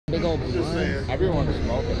Big old blunt. Everyone's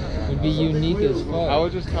smoking. Would be unique as fuck. I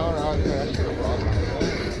was just telling her, I was like, I should have brought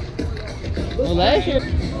this. Well, last year.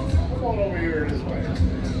 Come on over here this way.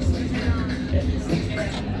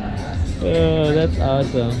 Oh, that's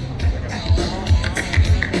awesome.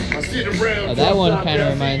 Oh, that one kind of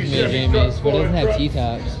reminds me of Jamie's, but it doesn't have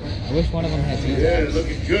T-tops. I wish one of them had T-tops. Yeah,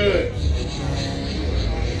 looking good.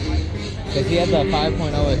 Because he had the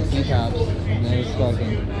 5.0 with T-tops, and that was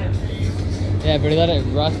fucking... Yeah, but he let it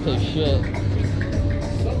rust to shit.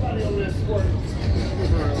 Somebody over there squirting.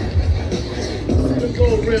 Let's go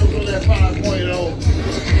rims on that 5.0.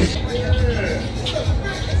 Yeah.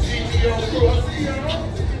 GTO crew, I see y'all.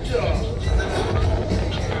 Good job.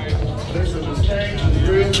 Listen, the Stangs was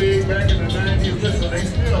real big back in the 90s. Listen, they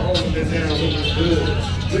still holding it down looking good.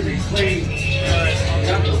 Looking clean.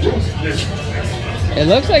 Got the roof listen. It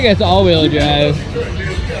looks like it's all-wheel drive.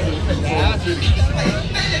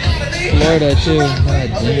 Florida too. God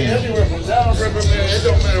damn. Anywhere from downriver, man, it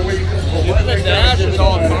don't matter where you come from. The dash is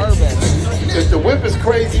all carbon. If the whip is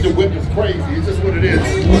crazy, the whip is crazy. It's just what it is.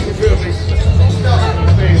 You feel me?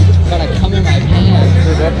 Gotta come in my pants.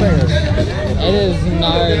 Dude, that thing is... It is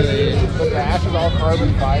gnarly. The dash is all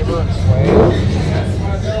carbon fiber and suede.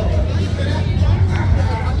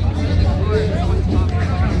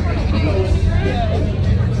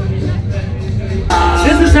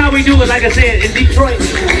 This is how we do it, like I said, in Detroit.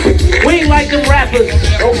 We ain't like them rappers.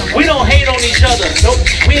 We don't hate on each other.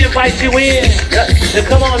 We invite you in to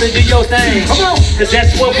come on and do your thing. Come on. Because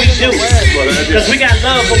that's what we do. Because we got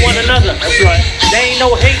love for one another. That's right. There ain't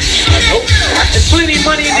no hate. There's plenty of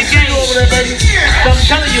money in the game. So I'm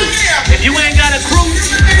telling you, if you ain't got a crew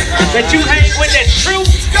that you hang with that's true,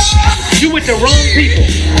 you with the wrong people.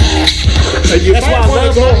 That's why I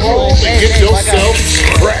love my home and get yourself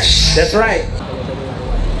fresh. That's right.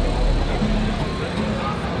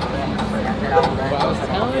 I was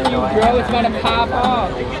telling you, bro, it's about to pop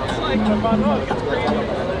off.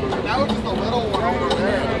 That was just a little one over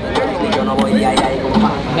there.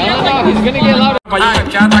 No, he's gonna get louder.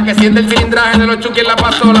 Chata que siente el cilindraje de los chuki en la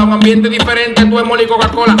pasola. Un ambiente diferente, tú Moli y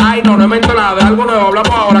Coca-Cola. Ay, no, no he mentolado, de algo nuevo.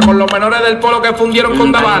 Hablamos ahora con los menores del polo que fundieron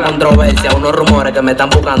con Davala. Controversia, unos rumores que me están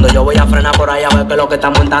buscando. Yo voy a frenar por allá a ver qué es lo que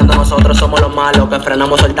están montando. Nosotros somos los malos que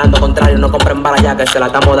frenamos soltando. Contrario, no compren para allá que se la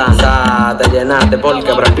estamos dando. Te llenaste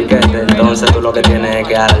porque practiquete. Entonces tú lo que tienes es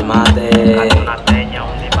que armarte.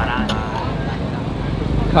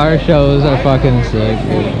 Car shows are fucking sick,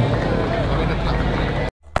 dude.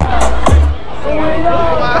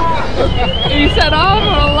 You set off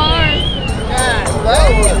an alarm.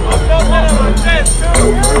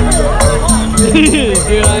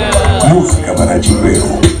 Música para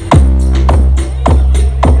chipeo.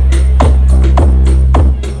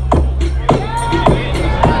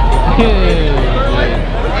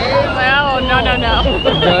 No.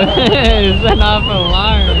 Set off an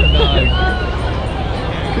alarm, dog.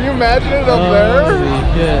 Can you imagine it up there? Holy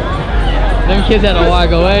shit. Them kids had to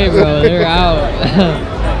walk away, bro. They're out.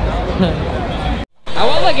 I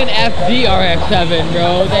want like an FD RX-7,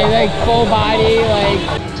 bro. They like full body, like.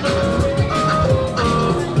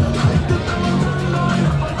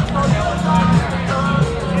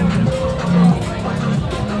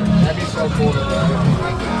 That'd be so cool to drive.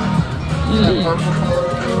 That purple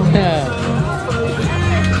color. Yeah.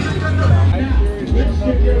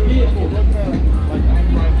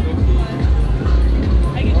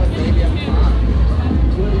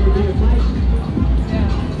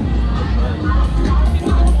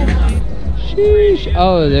 Sheesh.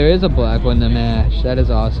 Oh, there is a black one to match. That is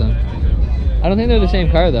awesome. I don't think they're the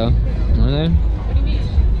same car though. Are they?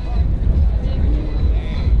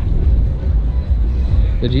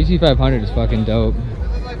 The GT500 is fucking dope.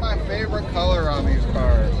 This is like my favorite color on these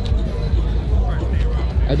cars.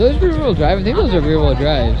 Are those rear-wheel drive? I think those are rear-wheel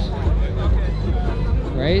drives.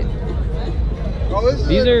 Right? Oh,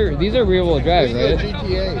 These are rear-wheel drive, right?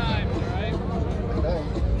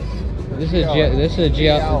 This is a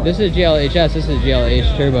GTH. This is GLHS. This is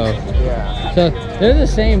GLH Turbo. Yeah. So they're the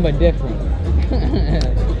same but different.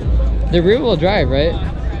 They're rear-wheel drive, right?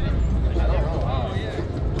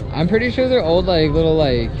 I'm pretty sure they're old, like little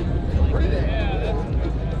like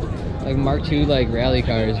Mark II like rally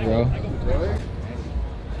cars, bro. Really?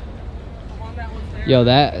 Yo,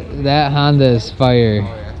 that Honda is fire. Oh,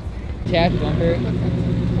 yeah. Attached bumper.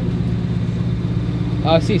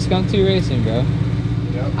 Oh, see, Skunk 2 Racing, bro.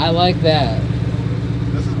 Yep. I like that.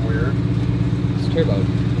 This is weird. It's turbo.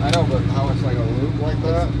 I know, but how it's like a loop like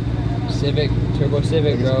that? Civic, turbo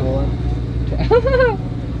Civic, bro.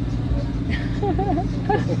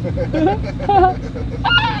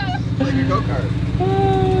 Like a go-kart.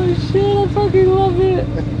 Oh shit, I fucking love it.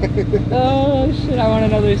 Oh shit, I want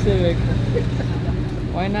another Civic.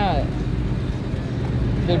 Why not?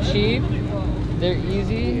 They're cheap, they're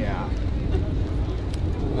easy. Yeah.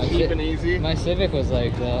 My Cheap and easy. My Civic was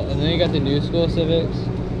like that. And then you got the new school Civics.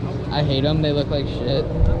 I hate them, they look like shit. I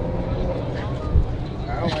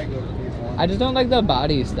don't like these ones. I just don't like the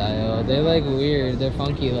body style. They're like weird, they're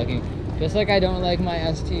funky looking. Just like I don't like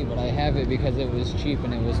my ST, but I have it because it was cheap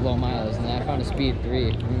and it was low miles. And then I found a Speed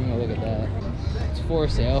 3. Look at that. It's for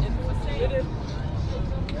sale.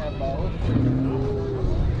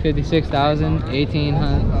 56,000,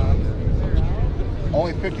 1,800.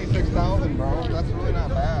 Only 56,000, bro. That's really not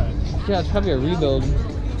bad. Yeah, it's probably a rebuild.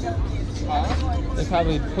 They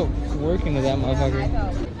probably put work into that motherfucker.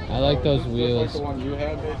 I like those wheels. Like the one you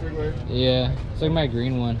had, basically? Yeah, it's like my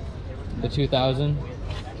green one. The 2000.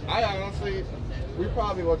 I honestly, we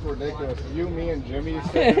probably look ridiculous. You, me, and Jimmy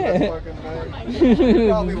sitting in this fucking thing. We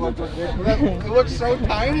probably look ridiculous. It looks so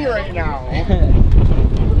tiny right now.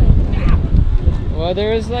 Well,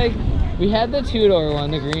 there was like, we had the two-door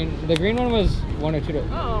one, the green one was one or two door.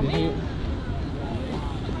 Oh, man.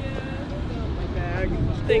 My bag.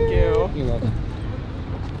 Thank you. You're welcome.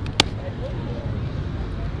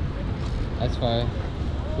 That's fine.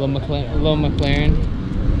 Little McLaren.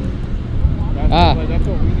 That's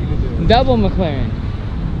what we need to do. Double McLaren.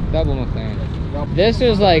 Double McLaren. This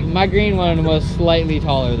was like, my green one was slightly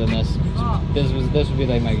taller than this. This would be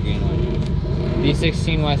like my green one.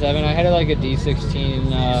 D16 Y7. I had like a D16.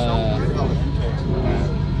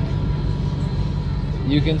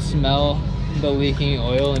 You can smell the leaking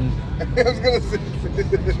oil and I was gonna say.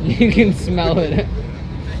 you can smell it.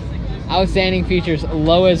 Outstanding features,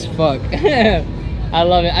 low as fuck. I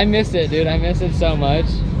love it. I miss it, dude. I miss it so much.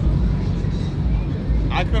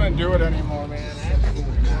 I couldn't do it anymore, man.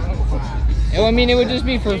 I mean, it would just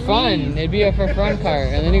be for fun. It'd be a for fun car.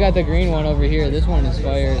 And then you got the green one over here. This one is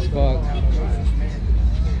fire as fuck.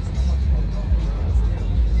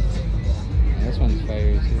 Yeah, this one's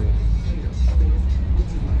fire too.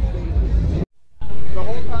 The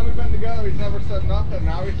whole time we've been together, he's never said nothing.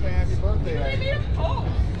 Now he's saying happy birthday.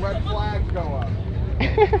 Red flags go up.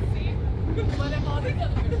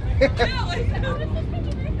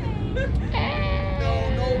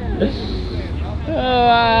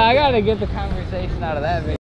 I gotta get the conversation out of that video.